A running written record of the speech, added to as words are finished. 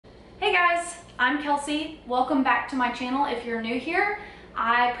guys, I'm Kelsey. Welcome back to my channel. If you're new here,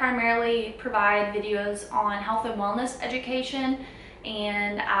 I primarily provide videos on health and wellness education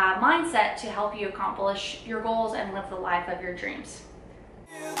and mindset to help you accomplish your goals and live the life of your dreams.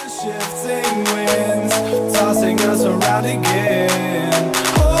 The shifting winds, tossing us around again.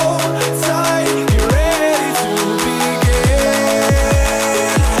 Hold tight, get ready to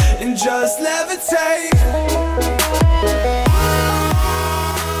begin, and just levitate.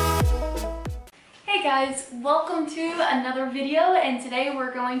 Hey guys, welcome to another video, and today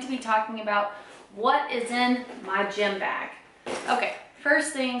we're going to be talking about what is in my gym bag. Okay,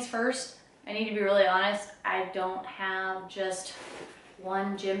 first things first, I need to be really honest, I don't have just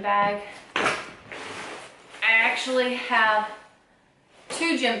one gym bag. I actually have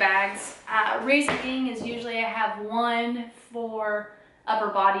two gym bags. Reason being is usually I have one for upper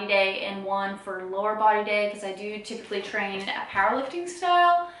body day and one for lower body day because I do typically train a powerlifting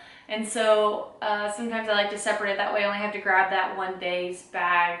style. And so sometimes I like to separate it that way. I only have to grab that one day's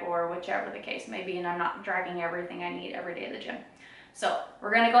bag or whichever the case may be, and I'm not dragging everything I need every day at the gym. So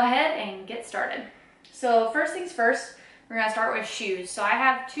we're gonna go ahead and get started. So first things first, we're gonna start with shoes. So I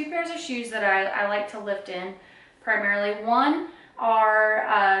have two pairs of shoes that I like to lift in primarily. One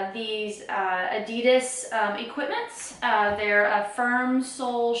are these Adidas Equipments. They're a firm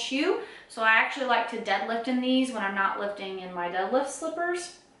sole shoe. So I actually like to deadlift in these when I'm not lifting in my deadlift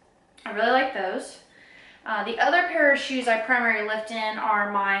slippers. I really like those. The other pair of shoes I primarily lift in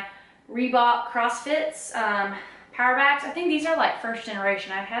are my Reebok CrossFits Power Backs. I think these are like first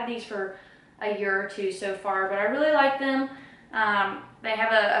generation. I've had these for a year or two so far, but I really like them. They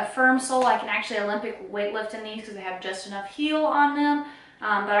have a firm sole. I can actually Olympic weightlift in these because they have just enough heel on them.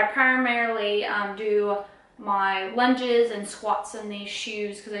 But I primarily do my lunges and squats in these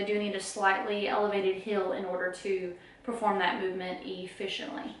shoes because I do need a slightly elevated heel in order to perform that movement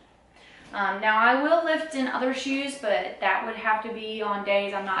efficiently. Now I will lift in other shoes, but that would have to be on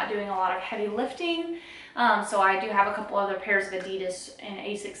days I'm not doing a lot of heavy lifting. So I do have a couple other pairs of Adidas and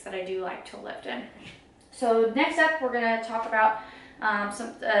Asics that I do like to lift in. So next up, we're going to talk about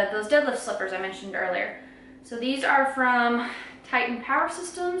those deadlift slippers I mentioned earlier. So these are from Titan Power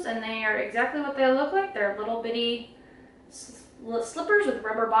Systems, and they are exactly what they look like. They're little bitty slippers with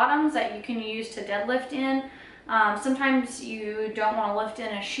rubber bottoms that you can use to deadlift in. Sometimes you don't want to lift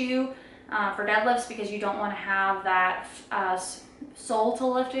in a shoe for deadlifts because you don't want to have that sole to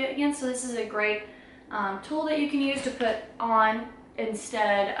lift it against. So this is a great tool that you can use to put on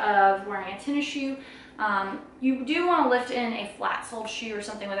instead of wearing a tennis shoe. You do want to lift in a flat-soled shoe or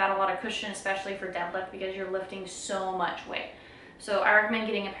something without a lot of cushion, especially for deadlift, because you're lifting so much weight. So I recommend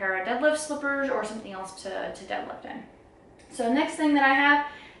getting a pair of deadlift slippers or something else to deadlift in. So next thing that I have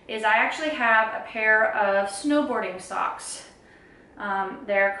is I actually have a pair of snowboarding socks.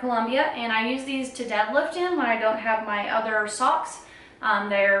 They're Columbia, and I use these to deadlift in when I don't have my other socks.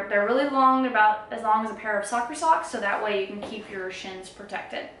 They're really long, about as long as a pair of soccer socks, so that way you can keep your shins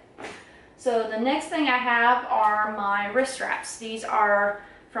protected. So the next thing I have are my wrist straps. These are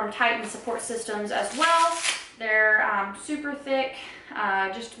from Titan Support Systems as well. They're super thick,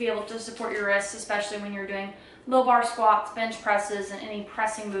 just to be able to support your wrists, especially when you're doing low bar squats, bench presses, and any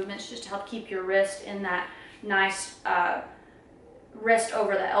pressing movements, just to help keep your wrist in that nice wrist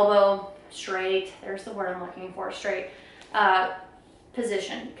over the elbow straight. There's the word I'm looking for, straight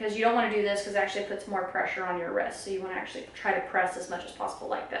position, because you don't want to do this because it actually puts more pressure on your wrist. So you want to actually try to press as much as possible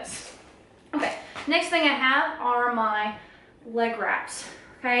like this. Okay, next thing I have are my leg wraps.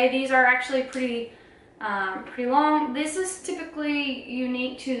 Okay, these are actually pretty long. This is typically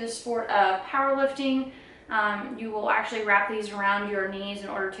unique to the sport of powerlifting. You will actually wrap these around your knees in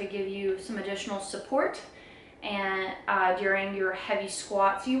order to give you some additional support. And during your heavy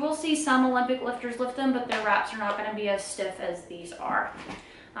squats, you will see some Olympic lifters lift them, but their wraps are not going to be as stiff as these are.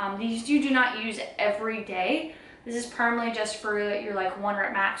 These you do not use every day. This is primarily just for your like 1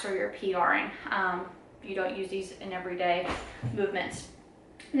 rep max or your PRing. You don't use these in everyday movements.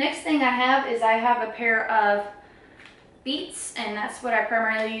 Next thing I have is I have a pair of Beats, and that's what I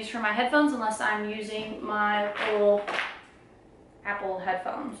primarily use for my headphones unless I'm using my little Apple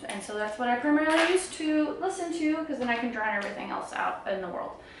headphones. And so that's what I primarily use to listen to, because then I can drown everything else out in the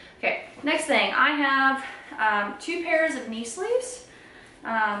world. Okay, next thing, I have two pairs of knee sleeves.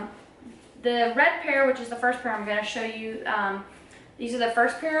 The red pair, which is the first pair I'm going to show you, these are the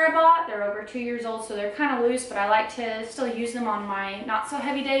first pair I bought. They're over 2 years old, so they're kind of loose, but I like to still use them on my not so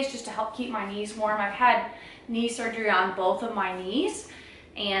heavy days just to help keep my knees warm. I've had knee surgery on both of my knees,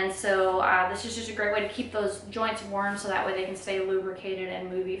 and so this is just a great way to keep those joints warm so that way they can stay lubricated and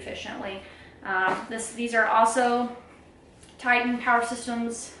move efficiently. These are also Titan Power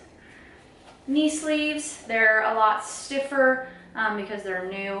Systems knee sleeves. They're a lot stiffer because they're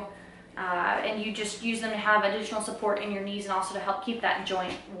new. And you just use them to have additional support in your knees and also to help keep that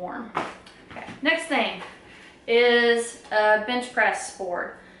joint warm. Okay. Next thing is a bench press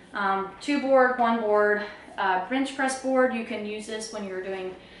board. 2 board, 1 board. Bench press board, you can use this when you're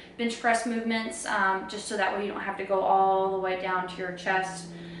doing bench press movements, just so that way you don't have to go all the way down to your chest.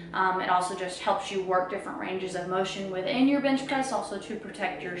 It also just helps you work different ranges of motion within your bench press, also to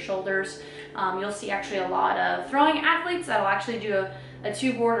protect your shoulders. You'll see actually a lot of throwing athletes that'll actually do a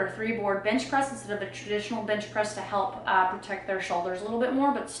 2 board or 3 board bench press instead of a traditional bench press to help protect their shoulders a little bit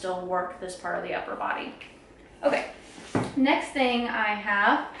more, but still work this part of the upper body. Okay, next thing I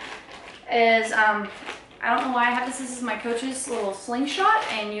have is, I don't know why I have this. This is my coach's little slingshot,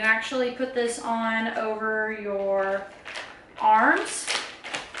 and you actually put this on over your arms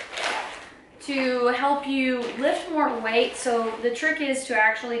to help you lift more weight. So the trick is to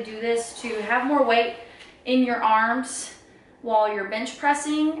actually do this to have more weight in your arms while you're bench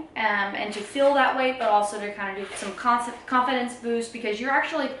pressing, and to feel that weight, but also to kind of do some confidence boost, because you're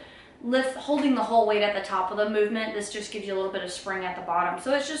actually holding the whole weight at the top of the movement. This just gives you a little bit of spring at the bottom.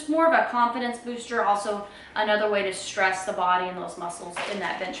 So it's just more of a confidence booster, also another way to stress the body and those muscles in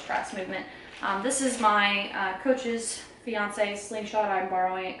that bench press movement. This is my coach's fiance slingshot. I'm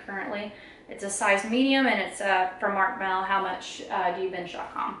borrowing it currently. It's a size medium, and it's from Mark Mel,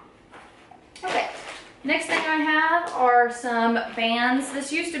 howmuchdoyoubench.com. Okay, next thing I have are some bands.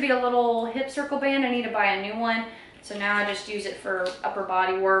 This used to be a little hip circle band. I need to buy a new one. So now I just use it for upper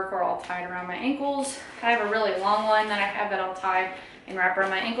body work, or I'll tie it around my ankles. I have a really long one that I have that I'll tie and wrap around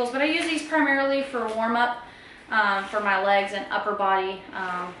my ankles, but I use these primarily for warm up, for my legs and upper body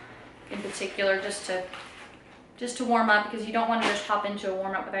in particular, just to warm up, because you don't want to just hop into a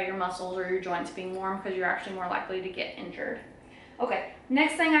warm up without your muscles or your joints being warm, because you're actually more likely to get injured. Okay,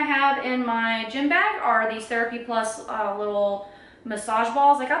 next thing I have in my gym bag are these Therapy Plus little massage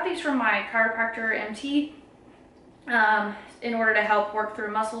balls. I got these from my chiropractor MT. In order to help work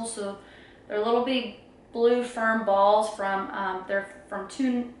through muscles. So they're little big blue firm balls from they're from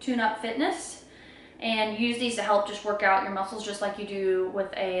Tune Up Fitness, and use these to help just work out your muscles just like you do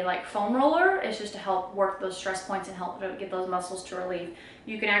with a foam roller. It's just to help work those stress points and help to get those muscles to relieve.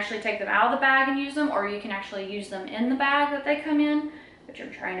 You can actually take them out of the bag and use them, or you can actually use them in the bag that they come in, but you're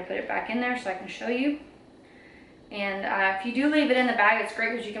trying to put it back in there so I can show you. And if you do leave it in the bag, it's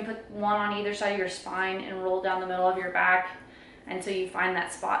great because you can put one on either side of your spine and roll down the middle of your back until you find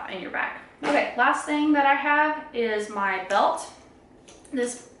that spot in your back. Okay, last thing that I have is my belt.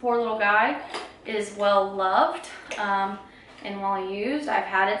 This poor little guy is well loved and well used. I've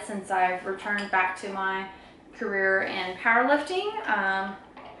had it since I've returned back to my career in powerlifting.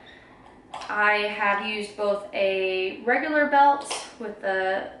 I have used both a regular belt with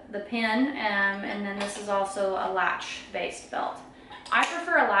the pin, and then this is also a latch-based belt. I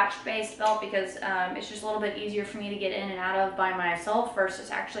prefer a latch-based belt because it's just a little bit easier for me to get in and out of by myself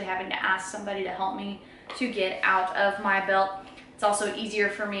versus actually having to ask somebody to help me to get out of my belt. It's also easier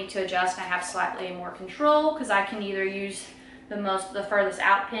for me to adjust. I have slightly more control because I can either use the furthest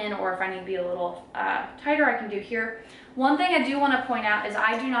out pin, or if I need to be a little tighter, I can do here. One thing I do want to point out is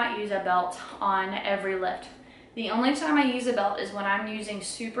I do not use a belt on every lift. The only time I use a belt is when I'm using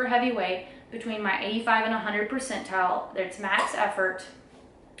super heavy weight between my 85 and 100 percentile. That's max effort.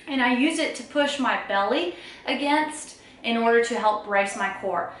 And I use it to push my belly against in order to help brace my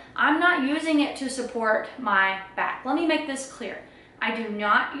core. I'm not using it to support my back. Let me make this clear. I do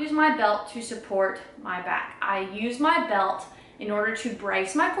not use my belt to support my back. I use my belt in order to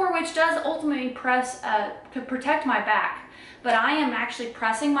brace my core, which does ultimately to protect my back. But I am actually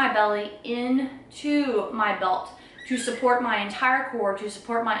pressing my belly into my belt to support my entire core, to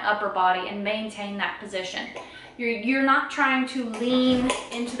support my upper body and maintain that position. You're not trying to lean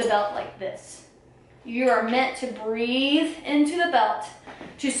into the belt like this. You are meant to breathe into the belt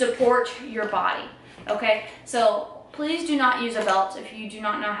to support your body, okay? So please do not use a belt if you do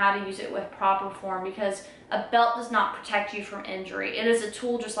not know how to use it with proper form, because a belt does not protect you from injury. It is a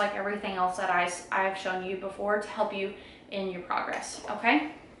tool just like everything else that I have shown you before to help you in your progress,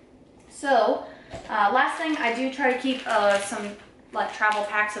 okay? So last thing, I do try to keep some travel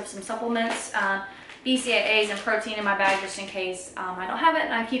packs of some supplements, BCAAs and protein in my bag just in case I don't have it,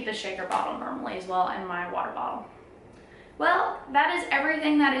 and I keep the shaker bottle normally as well, and my water bottle. Well, that is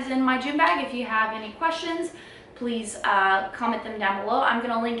everything that is in my gym bag. If you have any questions, please comment them down below. I'm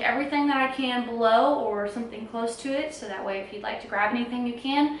going to link everything that I can below or something close to it, so that way if you'd like to grab anything you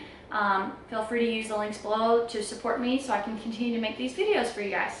can. Feel free to use the links below to support me so I can continue to make these videos for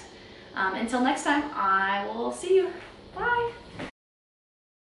you guys. Until next time, I will see you. Bye!